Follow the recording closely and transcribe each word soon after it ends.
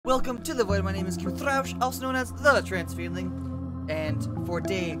Welcome to The Void. My name is Q Throush, also known as The Transfeeling. And for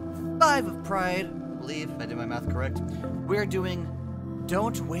day 5 of Pride, I believe, if I did my math correct, we're doing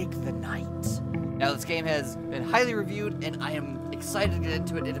Don't Wake the Night. Now, this game has been highly reviewed, and I am excited to get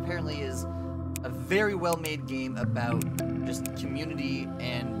into it. It apparently is a very well-made game about just community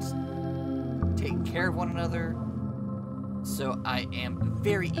and taking care of one another. So I am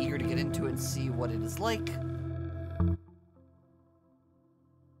very eager to get into it and see what it is like.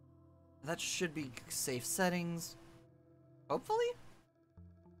 That should be safe settings. Hopefully?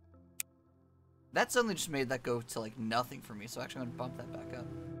 That suddenly just made that go to like nothing for me, so actually I'm gonna bump that back up.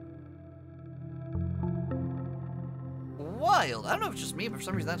 Wild! I don't know if it's just me, but for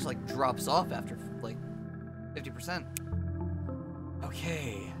some reason that just like drops off after like 50%.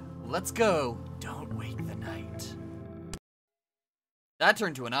 Okay, let's go. Don't wake the night. That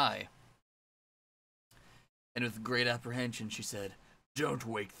turned to an eye. And with great apprehension she said, "Don't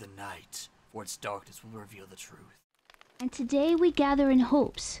wake the night, for its darkness will reveal the truth." And today we gather in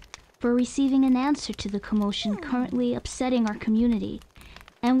hopes for receiving an answer to the commotion currently upsetting our community.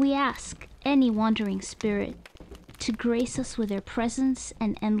 And we ask any wandering spirit to grace us with their presence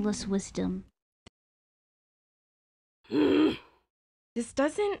and endless wisdom. This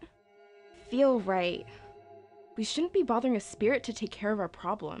doesn't feel right. We shouldn't be bothering a spirit to take care of our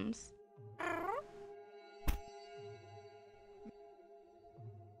problems.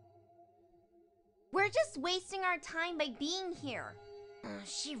 We're just wasting our time by being here.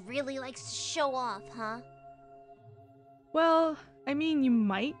 She really likes to show off, huh? Well, I mean, you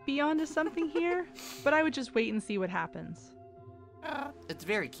might be onto something here, but I would just wait and see what happens. It's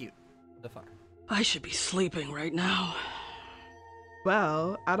very cute, so far. I should be sleeping right now.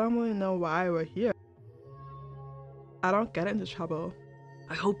 Well, I don't really know why we're here. I don't get into trouble.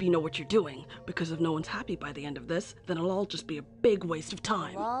 I hope you know what you're doing, because if no one's happy by the end of this, then it'll all just be a big waste of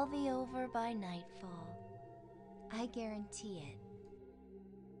time. It'll all be over by nightfall. I guarantee it.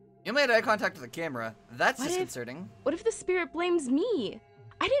 You made eye contact with the camera. That's disconcerting. What if the spirit blames me?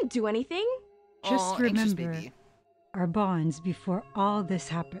 I didn't do anything. Just remember baby. our bonds before all this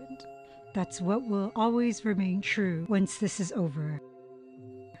happened. That's what will always remain true once this is over.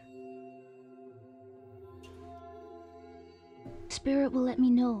 Spirit will let me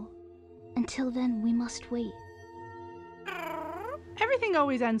know. Until then, we must wait. Everything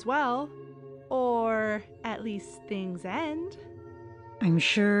always ends well. Or at least things end. I'm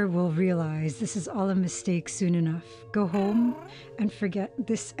sure we'll realize this is all a mistake soon enough. Go home and forget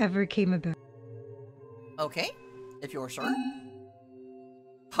this ever came about. Okay, if you're sure.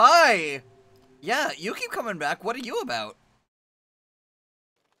 Hi! Yeah, you keep coming back. What are you about?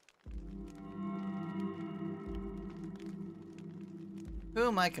 Who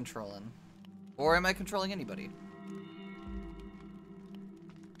am I controlling? Or am I controlling anybody?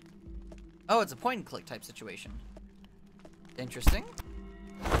 Oh, it's a point and click type situation. Interesting.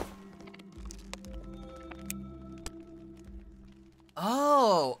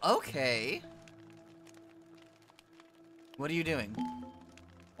 Oh, okay. What are you doing?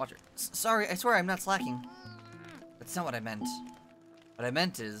 Watch her. Sorry, I swear I'm not slacking. That's not what I meant. What I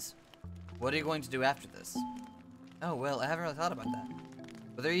meant is, what are you going to do after this? Oh, well, I haven't really thought about that.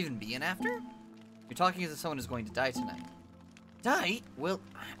 Will there even be an after? You're talking as if someone is going to die tonight. Die? Well,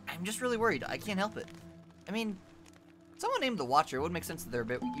 I'm just really worried. I can't help it. I mean, someone named the Watcher. It would make sense that they're a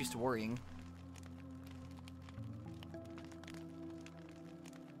bit used to worrying.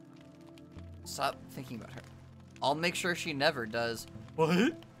 Stop thinking about her. I'll make sure she never does.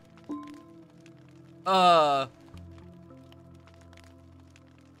 What?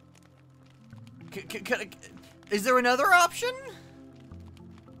 Is there another option?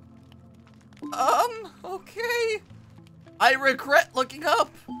 Okay. I regret looking up.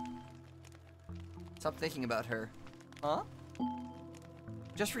 Stop thinking about her. Huh?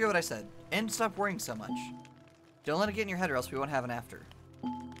 Just forget what I said. And stop worrying so much. Don't let it get in your head or else we won't have an after.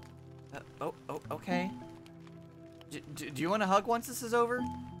 Okay. Do you want a hug once this is over?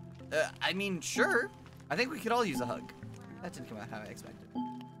 I mean, sure. I think we could all use a hug. That didn't come out how I expected.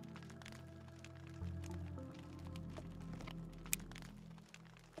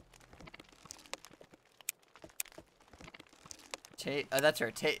 That's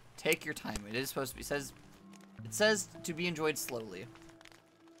right. Take your time. It is supposed to be. It says to be enjoyed slowly.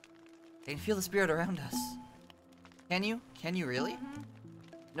 I can feel the spirit around us. Can you? Can you really?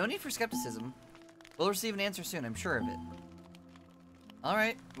 No need for skepticism. We'll receive an answer soon, I'm sure of it.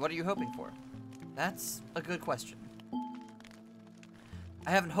 Alright, what are you hoping for? That's a good question.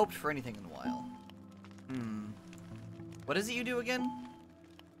 I haven't hoped for anything in a while. What is it you do again?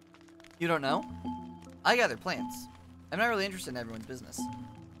 You don't know? I gather plants. I'm not really interested in everyone's business.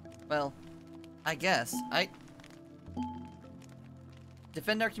 Well, I guess.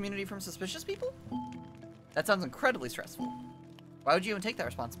 Defend our community from suspicious people? That sounds incredibly stressful. Why would you even take that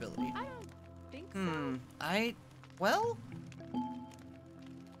responsibility? I don't think so. Well,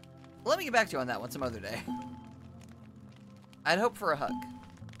 let me get back to you on that one some other day. I'd hope for a hug.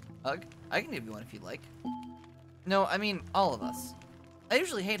 Hug? I can give you one if you'd like. No, I mean, all of us. I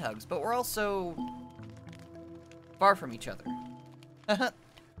usually hate hugs, but we're all so far from each other.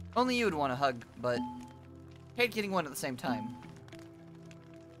 Only you would want a hug, but hate getting one at the same time.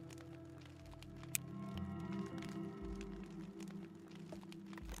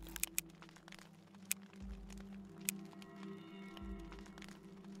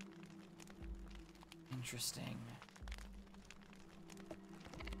 Interesting.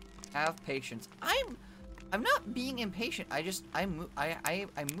 Have patience. I'm not being impatient. I move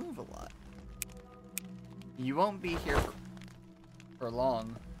a lot. You won't be here for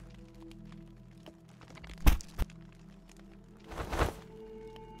long.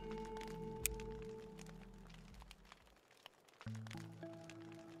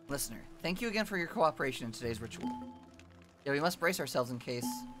 Listener, thank you again for your cooperation in today's ritual. Yeah, we must brace ourselves in case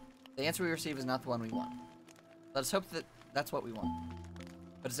the answer we receive is not the one we want. Let us hope that that's what we want.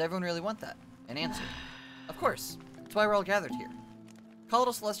 But does everyone really want that? An answer? Of course. That's why we're all gathered here. Call it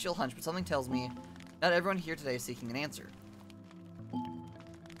a celestial hunch, but something tells me not everyone here today is seeking an answer.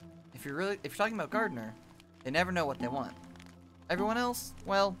 If you're talking about Gardner, they never know what they want. Everyone else,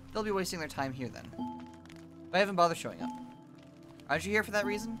 well, they'll be wasting their time here then. But I haven't bothered showing up. Aren't you here for that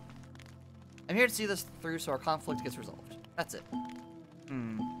reason? I'm here to see this through so our conflict gets resolved. That's it.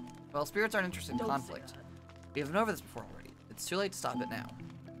 Well, spirits aren't interested in conflict. We have been over this before already. It's too late to stop it now.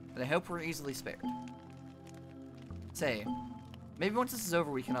 But I hope we're easily spared. Say, maybe once this is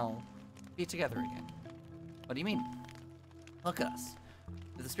over we can all be together again. What do you mean? Look at us.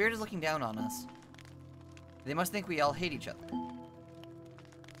 If the spirit is looking down on us, they must think we all hate each other.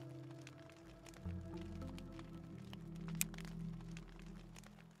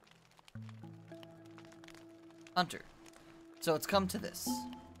 Hunter. So it's come to this.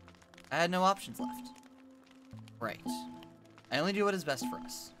 I had no options left. Right. I only do what is best for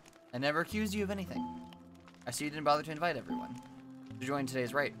us. I never accused you of anything. I see you didn't bother to invite everyone to join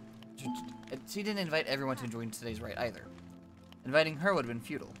today's rite. So you didn't invite everyone to join today's rite either. Inviting her would have been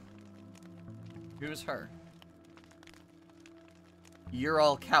futile. Who's her? You're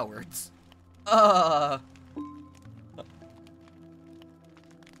all cowards.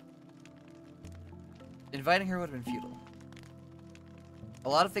 Inviting her would have been futile. A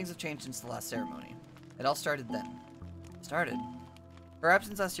lot of things have changed since the last ceremony. It all started then. Started? Her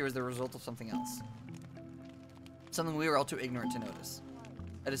absence last year was the result of something else. Something we were all too ignorant to notice.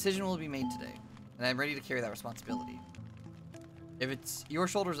 A decision will be made today, and I'm ready to carry that responsibility. If it's your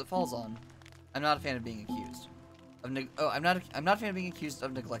shoulders it falls on, I'm not a fan of being accused. I'm not a fan of being accused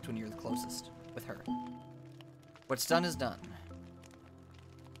of neglect when you're the closest with her. What's done is done.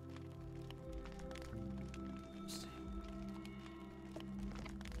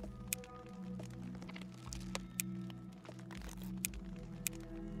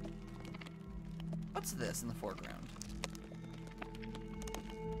 What's this in the foreground?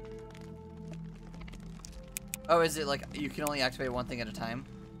 Oh, is it like you can only activate one thing at a time?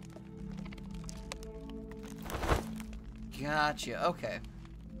 Gotcha, okay.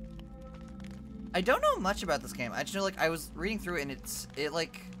 I don't know much about this game. I just know, like, I was reading through it and it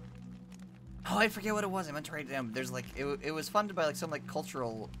like... Oh, I forget what it was. I meant to write it down. There's like, it was funded by like some like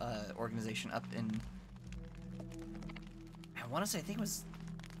cultural organization up in... I want to say, I think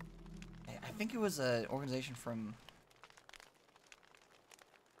it was an organization from...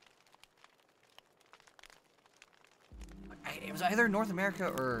 It was either North America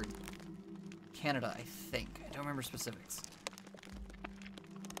or Canada, I think. I don't remember specifics.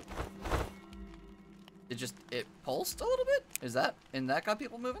 It pulsed a little bit? And that got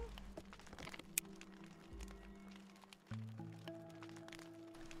people moving?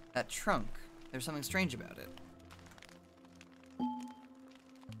 That trunk, there's something strange about it.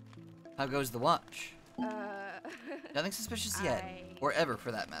 How goes the watch? Nothing suspicious yet, or ever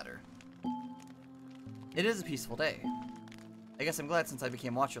for that matter. It is a peaceful day. I guess I'm glad since I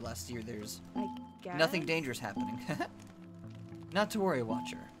became Watcher last year there's nothing dangerous happening. Not to worry,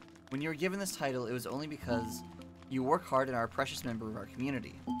 Watcher. When you were given this title, it was only because you work hard and are a precious member of our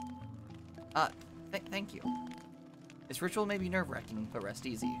community. Thank you. This ritual may be nerve-wracking, but rest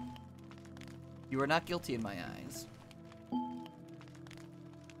easy. You are not guilty in my eyes.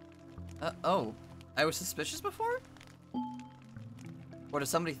 Oh. I was suspicious before? Or does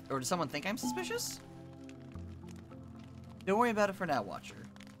someone think I'm suspicious? Don't worry about it for now, Watcher.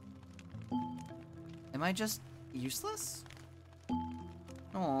 Am I just useless?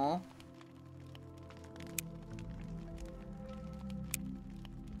 Aww.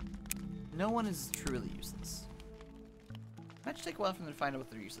 No one is truly useless. Might just take a while for them to find out what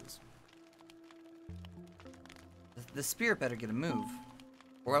their use is. The spirit better get a move,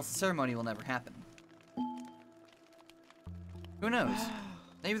 or else the ceremony will never happen. Who knows?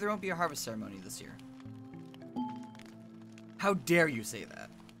 Maybe there won't be a harvest ceremony this year. How dare you say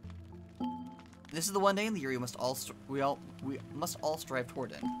that? This is the one day in the year we must all strive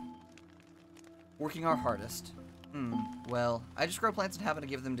toward it. Working our hardest. Well, I just grow plants and happen to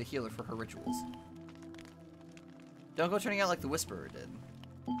give them to Healer for her rituals. Don't go turning out like the Whisperer did.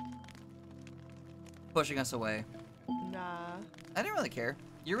 Pushing us away. Nah. I didn't really care.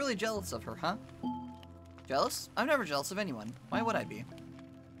 You're really jealous of her, huh? Jealous? I'm never jealous of anyone. Why would I be?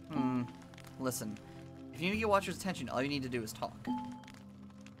 Listen. If you need to get Watcher's attention, all you need to do is talk.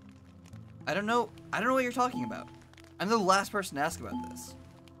 I don't know what you're talking about. I'm the last person to ask about this.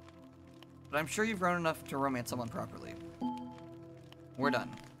 But I'm sure you've grown enough to romance someone properly. We're done.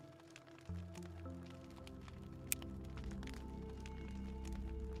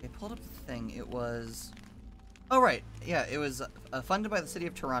 I pulled up the thing. It was... Oh, right. Yeah, it was funded by the City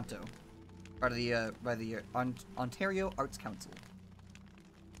of Toronto. Part of the, by the Ontario Arts Council.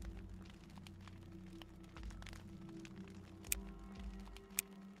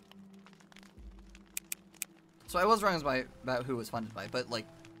 So I was wrong about who it was funded by, but, like...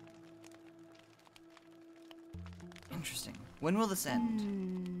 Interesting. When will this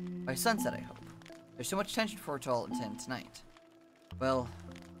end? By sunset, I hope. There's so much tension for it to all end tonight. Well,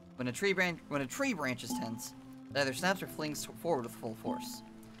 when a tree branch is tense, it either snaps or flings forward with full force.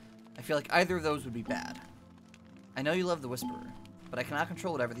 I feel like either of those would be bad. I know you love the Whisperer, but I cannot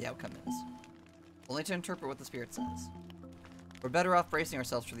control whatever the outcome is. Only to interpret what the spirit says. We're better off bracing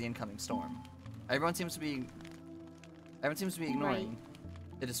ourselves for the incoming storm. Everyone seems to be ignoring.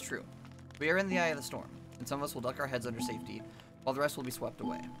 It is true. We are in the eye of the storm, and some of us will duck our heads under safety, while the rest will be swept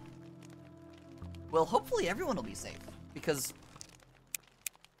away. Well, hopefully everyone will be safe, because,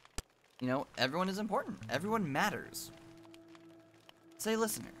 you know, everyone is important. Everyone matters. Say,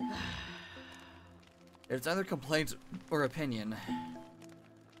 listener. If it's either complaint or opinion,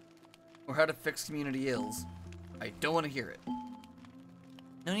 or how to fix community ills, I don't want to hear it.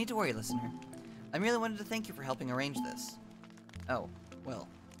 No need to worry, listener. I merely wanted to thank you for helping arrange this. Oh, well,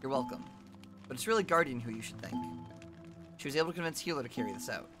 you're welcome. But it's really Guardian who you should thank. She was able to convince Healer to carry this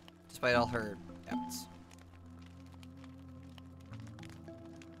out, despite all her doubts.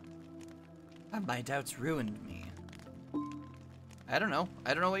 My doubts ruined me. I don't know.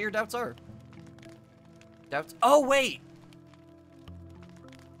 I don't know what your doubts are. Doubts? Oh, wait!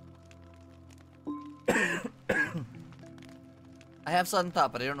 I have sudden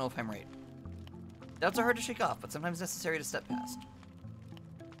thought, but I don't know if I'm right. Doubts are hard to shake off, but sometimes necessary to step past.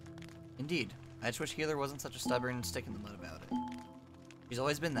 Indeed. I just wish Healer wasn't such a stubborn stick in the mud about it. She's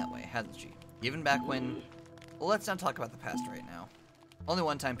always been that way, hasn't she? Even back when... Well, let's not talk about the past right now. Only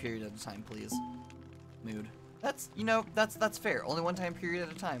one time period at a time, please. Mood. That's, you know, that's fair. Only one time period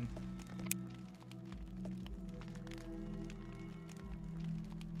at a time.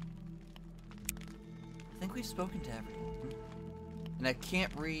 I think we've spoken to everyone. And I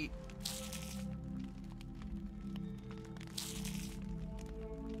can't read...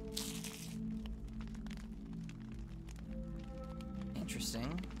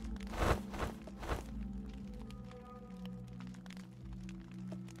 Interesting.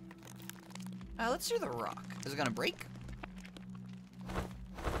 Let's do the rock. Is it gonna break?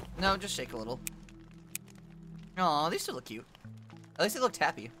 No, just shake a little. Aw, these two look cute. At least they looked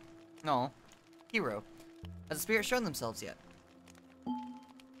happy. Aw. Hero. Has the spirit shown themselves yet?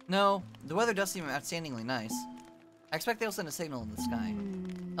 No, the weather does seem outstandingly nice. I expect they'll send a signal in the sky.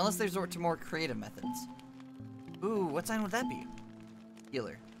 Unless they resort to more creative methods. Ooh, what sign would that be?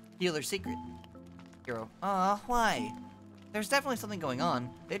 Healer. Healer's secret. Hero. Aw, why? There's definitely something going on.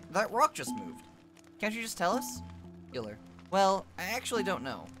 That rock just moved. Can't you just tell us? Healer. Well, I actually don't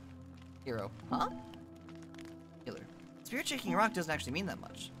know. Hero. Huh? Healer. Spirit shaking a rock doesn't actually mean that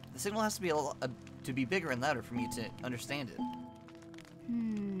much. The signal has to be to be bigger and louder for me to understand it.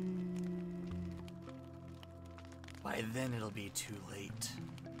 By then it'll be too late.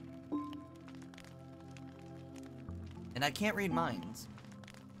 And I can't read minds.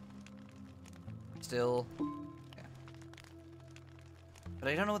 Still. Yeah. But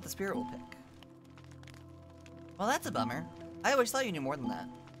I don't know what the spirit will pick. Well, that's a bummer. I always thought you knew more than that.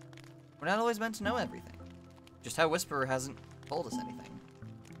 We're not always meant to know everything. Just how Whisperer hasn't told us anything.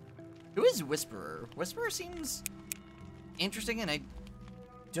 Who is Whisperer? Whisperer seems interesting, and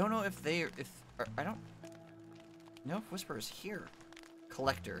Don't know if I don't know if Whisper is here.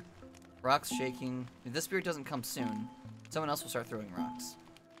 Collector. Rocks shaking. If this spirit doesn't come soon, someone else will start throwing rocks.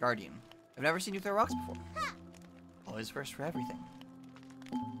 Guardian. I've never seen you throw rocks before. Always first for everything.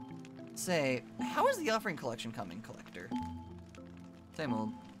 Say, how is the offering collection coming, Collector? Same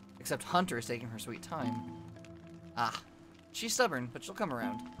old. Except Hunter is taking her sweet time. Ah. She's stubborn, but she'll come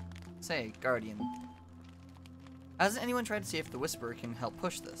around. Say, Guardian. Hasn't anyone tried to see if the Whisperer can help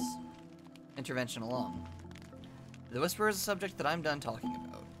push this intervention along? The Whisperer is a subject that I'm done talking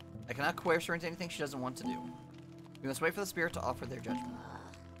about. I cannot coerce her into anything she doesn't want to do. We must wait for the spirit to offer their judgment.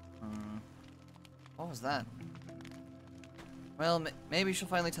 What was that? Well, maybe she'll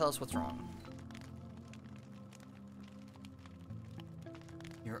finally tell us what's wrong.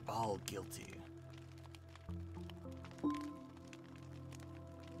 You're all guilty.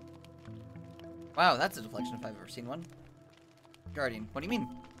 Wow, that's a deflection if I've ever seen one. Guardian, what do you mean?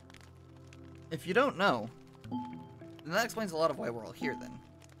 If you don't know, then that explains a lot of why we're all here then,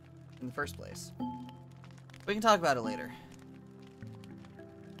 in the first place. We can talk about it later.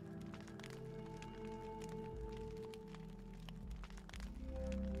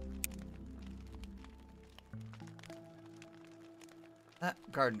 That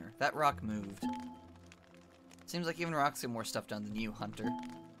gardener, that rock moved. Seems like even rocks get more stuff done than you, Hunter.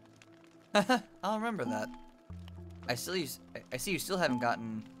 I'll remember that. I see you still haven't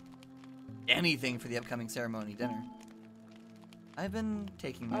gotten anything for the upcoming ceremony dinner. I've been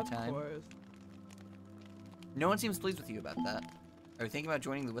taking my time. Of course. No one seems pleased with you about that. Are you thinking about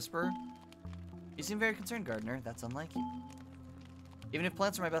joining the Whisperer? You seem very concerned, Gardener. That's unlike you. Even if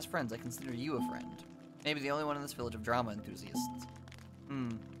plants are my best friends, I consider you a friend. Maybe the only one in this village of drama enthusiasts.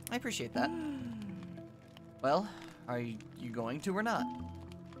 I appreciate that. Well, are you going to or not?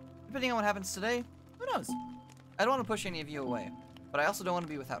 Depending on what happens today, who knows? I don't want to push any of you away, but I also don't want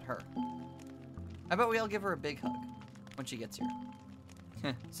to be without her. How about we all give her a big hug when she gets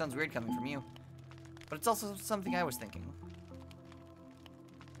here? Sounds weird coming from you, but it's also something I was thinking.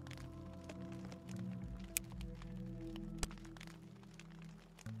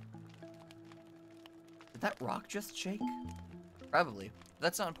 Did that rock just shake? Probably. But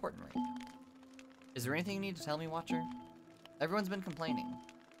that's not important right now. Is there anything you need to tell me, Watcher? Everyone's been complaining.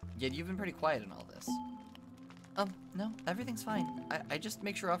 Yet you've been pretty quiet in all this. No, everything's fine. I just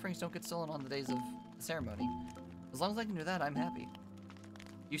make sure offerings don't get stolen on the days of the ceremony. As long as I can do that, I'm happy.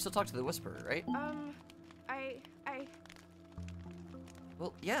 You still talk to the Whisperer, right? I...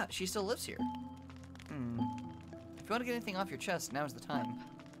 Well, yeah, she still lives here. If you want to get anything off your chest, now's the time.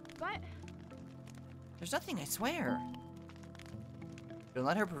 What? There's nothing, I swear. Don't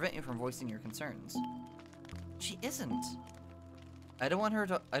let her prevent you from voicing your concerns. She isn't. I don't want her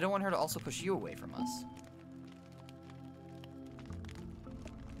to also push you away from us.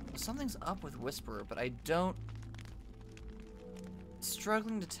 Something's up with Whisperer, but I don't...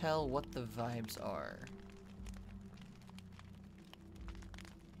 Struggling to tell what the vibes are.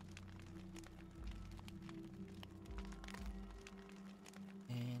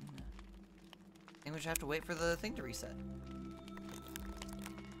 And I think we just have to wait for the thing to reset.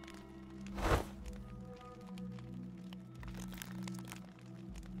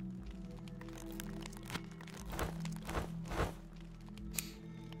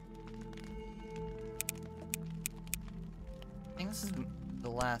 This is the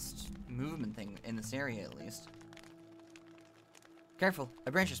last movement thing in this area, at least. Careful,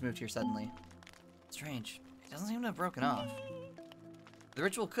 a branch just moved here suddenly. Strange. It doesn't seem to have broken off. The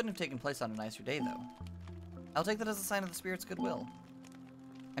ritual couldn't have taken place on a nicer day, though. I'll take that as a sign of the spirit's goodwill.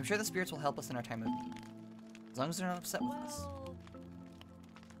 I'm sure the spirits will help us in our time of need, as long as they're not upset with us.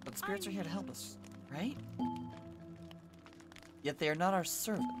 But the spirits are here to help us, right? Yet they are not our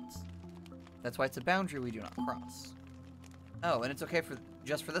servants. That's why it's a boundary we do not cross. Oh, and it's okay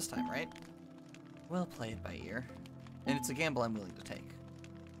just for this time, right? We'll play it by ear. And it's a gamble I'm willing to take.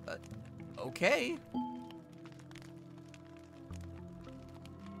 But, okay.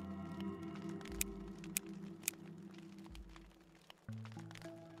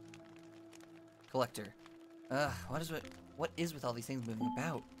 Collector. What is with all these things moving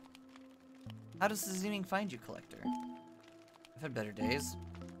about? How does this evening find you, Collector? I've had better days.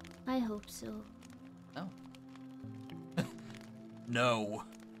 I hope so. Oh. No.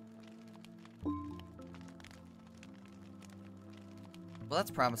 Well, that's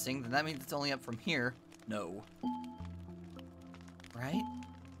promising. Then that means it's only up from here. No. Right?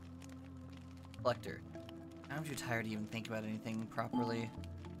 Collector. I'm too tired to even think about anything properly.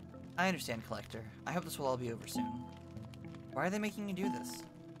 I understand, Collector. I hope this will all be over soon. Why are they making me do this?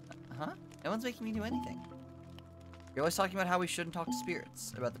 Huh? No one's making me do anything. You're always talking about how we shouldn't talk to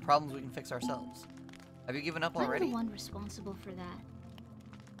spirits, about the problems we can fix ourselves. Have you given up already? I'm the one responsible for that.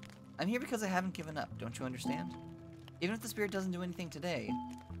 I'm here because I haven't given up, don't you understand? Even if the spirit doesn't do anything today,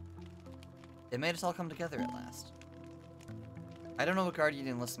 it made us all come together at last. I don't know what Guardian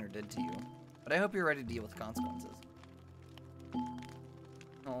and Listener did to you, but I hope you're ready to deal with the consequences.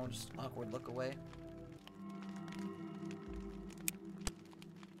 Oh, just awkward look away.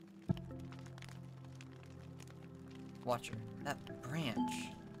 Watcher, that branch.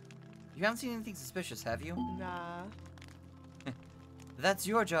 You haven't seen anything suspicious, have you? Nah. That's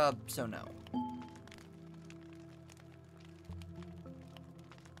your job, so no.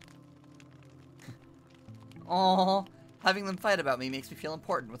 Aww, having them fight about me makes me feel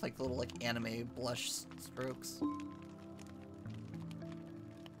important with like the little like anime blush strokes.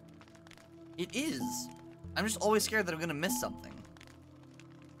 It is. I'm just always scared that I'm gonna miss something.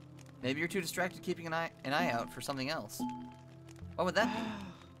 Maybe you're too distracted keeping an eye out for something else. What would that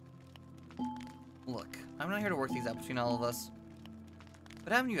be? Look, I'm not here to work these out between all of us.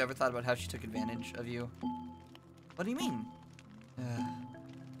 But haven't you ever thought about how she took advantage of you? What do you mean?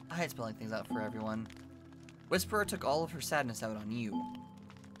 I hate spelling things out for everyone. Whisperer took all of her sadness out on you.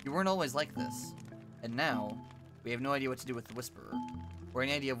 You weren't always like this. And now, we have no idea what to do with the Whisperer, or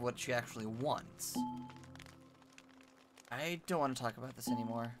any idea of what she actually wants. I don't want to talk about this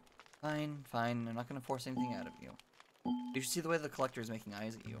anymore. Fine, fine, I'm not going to force anything out of you. You should see the way the Collector is making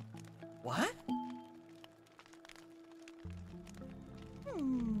eyes at you. What?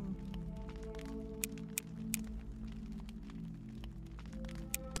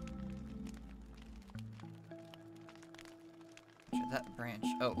 That branch.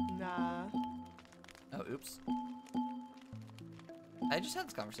 Oh. Nah. Oh, oops. I just had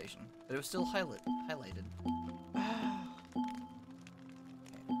this conversation, but it was still highlighted. Okay.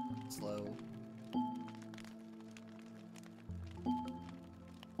 Slow.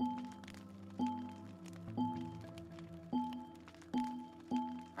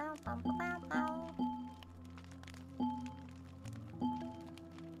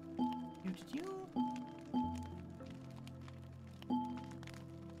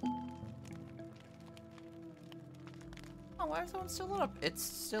 Oh, why is that one still lit up? It's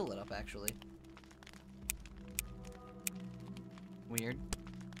still lit up, actually. Weird.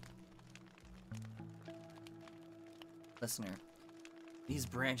 Listener, these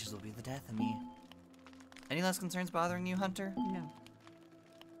branches will be the death of me. Any last concerns bothering you, Hunter? No.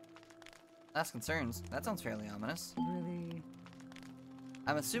 Last concerns? That sounds fairly ominous. Really?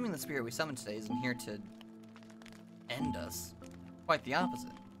 I'm assuming the spirit we summoned today isn't here to end us. Quite the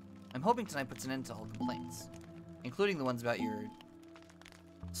opposite. I'm hoping tonight puts an end to all complaints, including the ones about your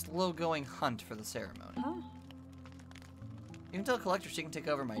slow-going hunt for the ceremony. Huh? You can tell Collector she can take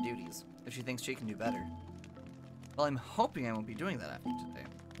over my duties, if she thinks she can do better. Well, I'm hoping I won't be doing that after today.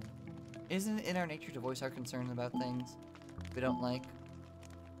 Isn't it in our nature to voice our concerns about things we don't like?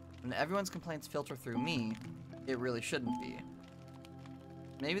 When everyone's complaints filter through me, it really shouldn't be.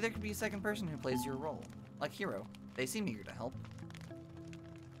 Maybe there could be a second person who plays your role, like Hero. They seem eager to help.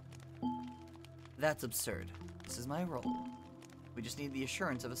 That's absurd. This is my role. We just need the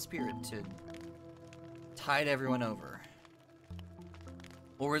assurance of a spirit to tide everyone over.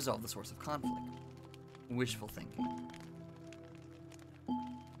 Or resolve the source of conflict. Wishful thinking.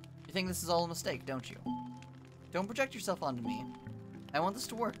 You think this is all a mistake, don't you? Don't project yourself onto me. I want this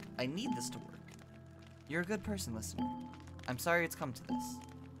to work. I need this to work. You're a good person, listener. I'm sorry it's come to this.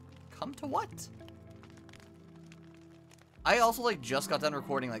 Come to what? I also, like, just got done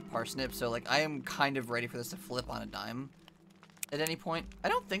recording, like, Parsnip, so, like, I am kind of ready for this to flip on a dime at any point. I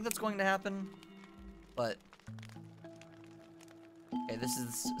don't think that's going to happen, but... Okay, this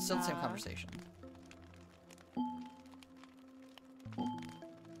is still the same conversation.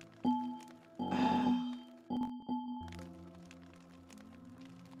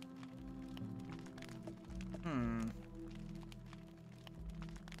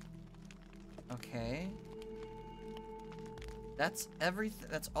 Okay. That's everything.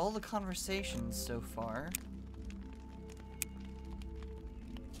 That's all the conversations so far.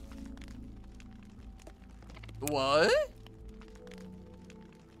 What?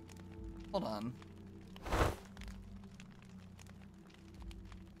 Hold on.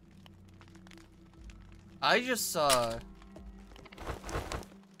 I just saw...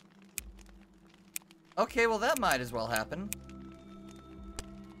 Okay, well that might as well happen.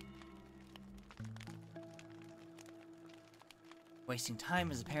 Wasting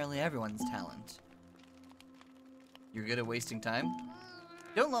time is apparently everyone's talent. You're good at wasting time?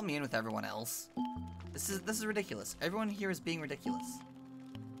 Don't lump me in with everyone else. This is ridiculous. Everyone here is being ridiculous.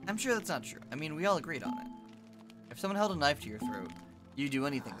 I'm sure that's not true. I mean, we all agreed on it. If someone held a knife to your throat, you'd do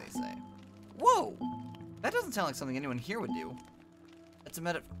anything they say. Whoa! That doesn't sound like something anyone here would do. It's a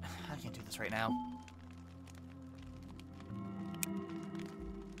I can't do this right now.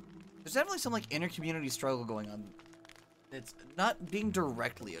 There's definitely some, like, inter-community struggle going on. It's not being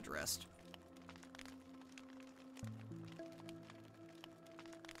directly addressed.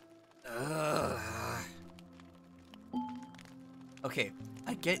 Ugh. Okay,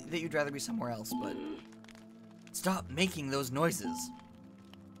 I get that you'd rather be somewhere else, but stop making those noises.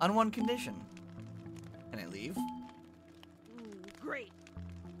 On one condition. Can I leave? Great.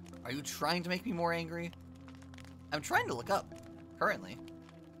 Are you trying to make me more angry? I'm trying to look up, currently.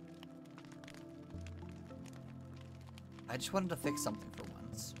 I just wanted to fix something for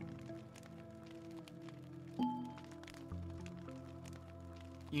once.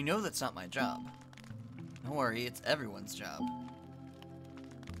 You know that's not my job. Don't worry, it's everyone's job.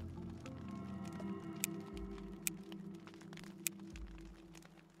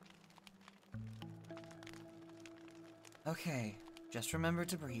 Okay, just remember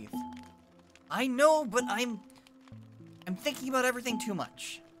to breathe. I know, but I'm thinking about everything too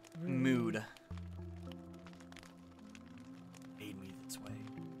much. Mood. Made me this way.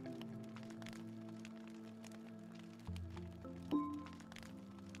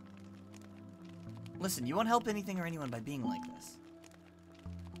 Listen, you won't help anything or anyone by being like this.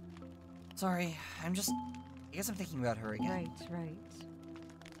 Sorry, I guess I'm thinking about her again. Right.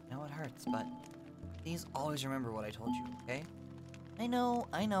 I know it hurts, but please always remember what I told you, okay? I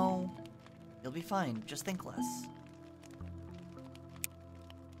know. You'll be fine, just think less.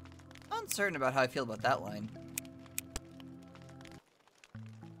 Uncertain about how I feel about that line.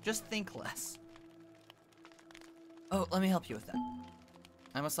 Just think less. Oh, let me help you with that.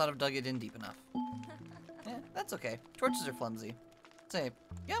 I must not have dug it in deep enough. Eh, that's okay. Torches are flimsy. Say,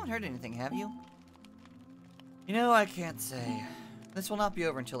 you haven't heard anything, have you? You know, I can't say. This will not be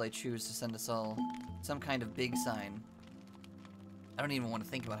over until I choose to send us all some kind of big sign. I don't even want to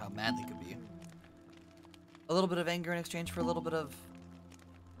think about how mad they could be. A little bit of anger in exchange for a little bit of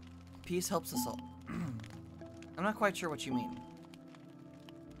peace helps us all. I'm not quite sure what you mean.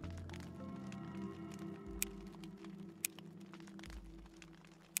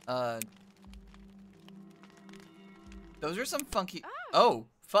 Those are some funky... Oh,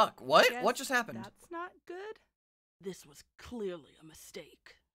 fuck. What? What just happened? That's not good. This was clearly a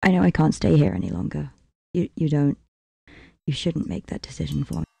mistake. I know I can't stay here any longer. You shouldn't make that decision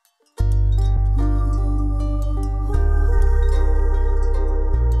for me.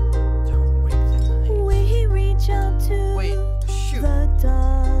 Don't wake the night. We reach out to Wait, shoot. the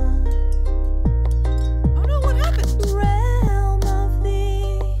dark Oh no, what happened? realm of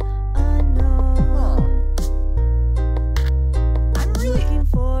the unknown. I'm really... Looking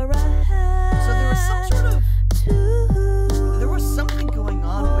for a hand So there was some sort of... to There was something going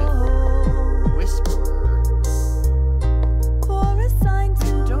on with Whisperer. for a sign to I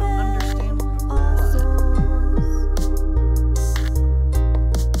don't mend understand our what. souls.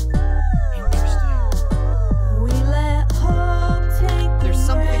 Interesting. We let hope take the There's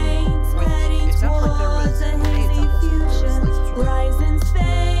something reins, with- heading it sounded like there was towards a an hazy AIDS future. episode. Rising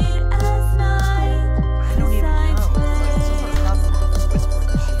fade as night. I don't even know. It's like some sort of conflict with Whisperer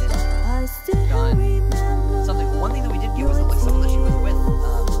that she had I still done remember something. One thing that we did get was that, like, someone that she was with,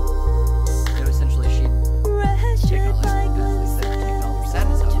 you know, essentially she'd taken all her, as they said, taken all her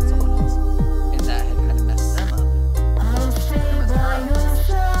sadness out on someone else, and that had kind of messed them up. I'll stay by your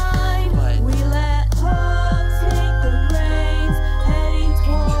side. But We let hope take the reins, heading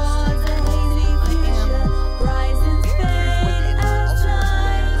towards a hazy future. Rising fade as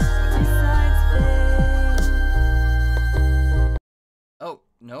night decides fate. oh,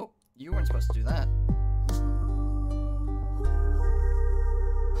 nope, you weren't supposed to do that.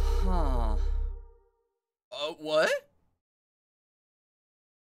 Huh. What?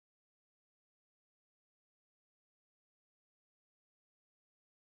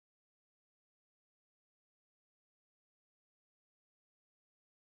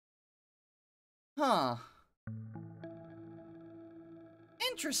 Huh.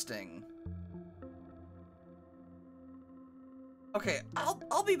 Interesting. Okay,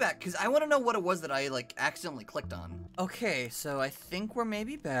 I'll be back because I want to know what it was that I like accidentally clicked on. Okay, so I think we're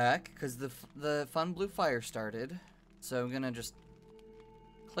maybe back because the fun blue fire started. So I'm gonna just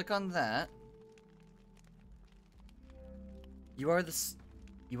click on that. You are the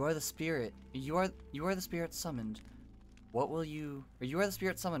spirit. You are the spirit summoned. What will you? Or you are the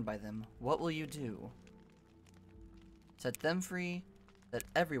spirit summoned by them. What will you do? Set them free. Set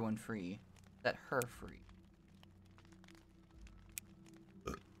everyone free. Set her free.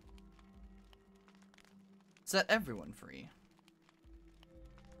 Set everyone free.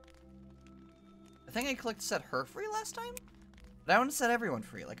 I think I clicked set her free last time, but I want to set everyone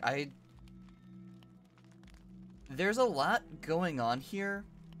free. Like, there's a lot going on here,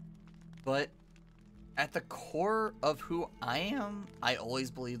 but at the core of who I am, I always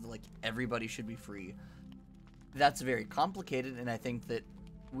believe that, like, everybody should be free. That's very complicated, and I think that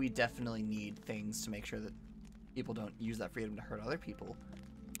we definitely need things to make sure that people don't use that freedom to hurt other people.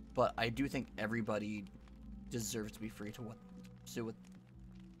 But I do think everybody deserves to be free to do what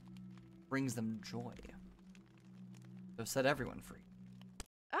brings them joy. So set everyone free.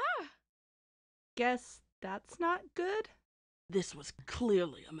 Ah! Guess that's not good? This was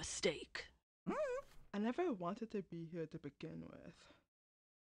clearly a mistake. I never wanted to be here to begin with.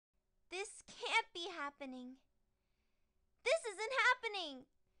 This can't be happening. This isn't happening.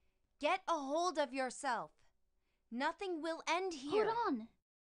 Get a hold of yourself. Nothing will end here. Hold on.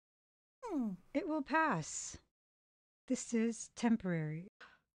 It will pass. This is temporary.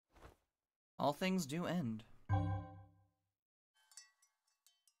 All things do end.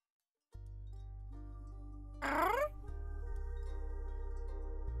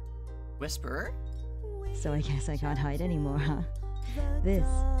 Whisperer? So I guess I can't hide anymore, huh? This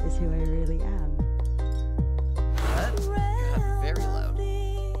is who I really am. That got very loud.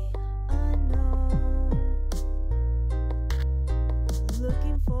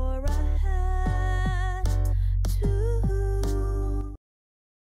 Looking for a hat to...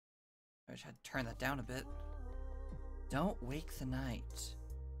 I just had to turn that down a bit. Don't wake the night.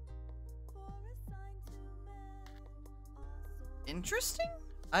 Interesting?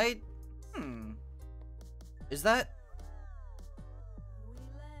 Is that...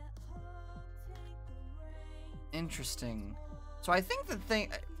 Interesting. So I think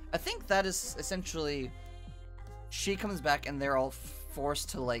I think that is essentially... She comes back and they're all forced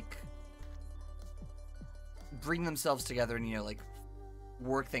to, like, bring themselves together and, you know, like,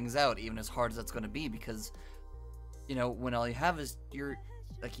 work things out, even as hard as that's going to be, because, you know, when all you have is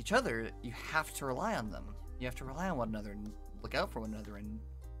like, each other, you have to rely on them. You have to rely on one another and look out for one another and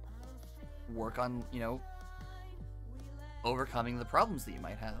work on, you know, overcoming the problems that you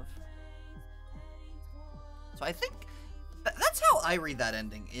might have. So I think that's how I read that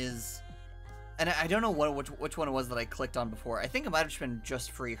ending, is... And I don't know which one it was that I clicked on before. I think it might have just been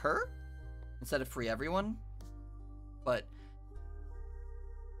just free her instead of free everyone. But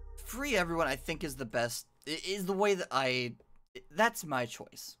free everyone, I think, is the best. It is the way that that's my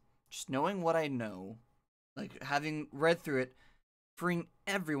choice. Just knowing what I know, like having read through it, freeing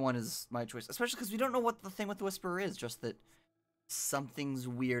everyone is my choice. Especially because we don't know what the thing with the Whisperer is. Just that something's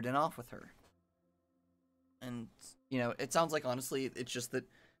weird and off with her. And, you know, it sounds like, honestly, it's just that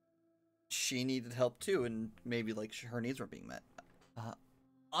she needed help too, and maybe, like, her needs were being met.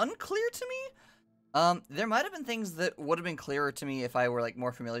 Unclear to me? There might have been things that would have been clearer to me if I were, like,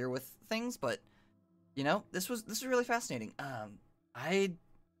 more familiar with things, but, you know, this was really fascinating.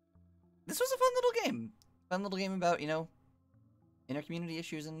 This was a fun little game. Fun little game about, you know, inter-community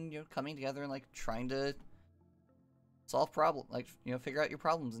issues and, you know, coming together and, like, trying to solve figure out your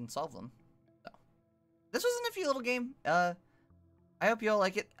problems and solve them. So, this was a nifty little game. I hope you all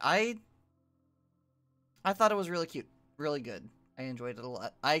like it. I thought it was really cute, really good. I enjoyed it a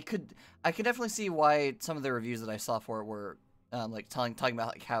lot. I could definitely see why some of the reviews that I saw for it were like talking about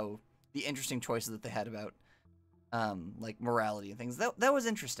like how the interesting choices that they had about like morality and things. That was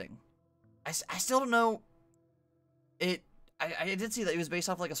interesting. I still don't know. I did see that it was based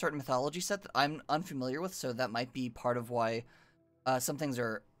off like a certain mythology set that I'm unfamiliar with, so that might be part of why some things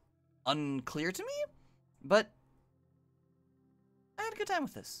are unclear to me. But I had a good time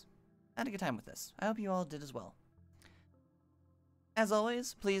with this. I hope you all did as well. As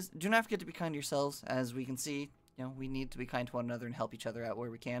always, please do not forget to be kind to yourselves. As we can see, you know, we need to be kind to one another and help each other out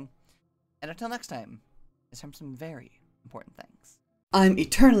where we can. And until next time, it's time for some very important things. I'm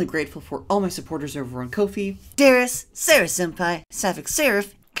eternally grateful for all my supporters over on Ko-fi: Darius, Sarah Senpai, Sapphic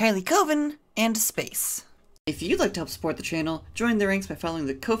Seraph, Kylie Coven, and Space. If you'd like to help support the channel, join the ranks by following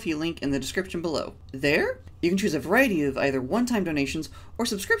the Ko-fi link in the description below. There, you can choose a variety of either one-time donations or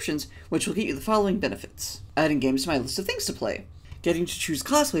subscriptions, which will get you the following benefits: adding games to my list of things to play, getting to choose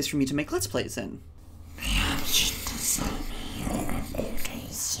cosplays for me to make Let's Plays in,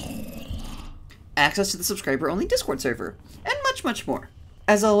 access to the subscriber-only Discord server, and much, much more.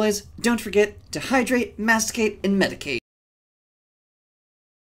 As always, don't forget to hydrate, masticate, and medicate.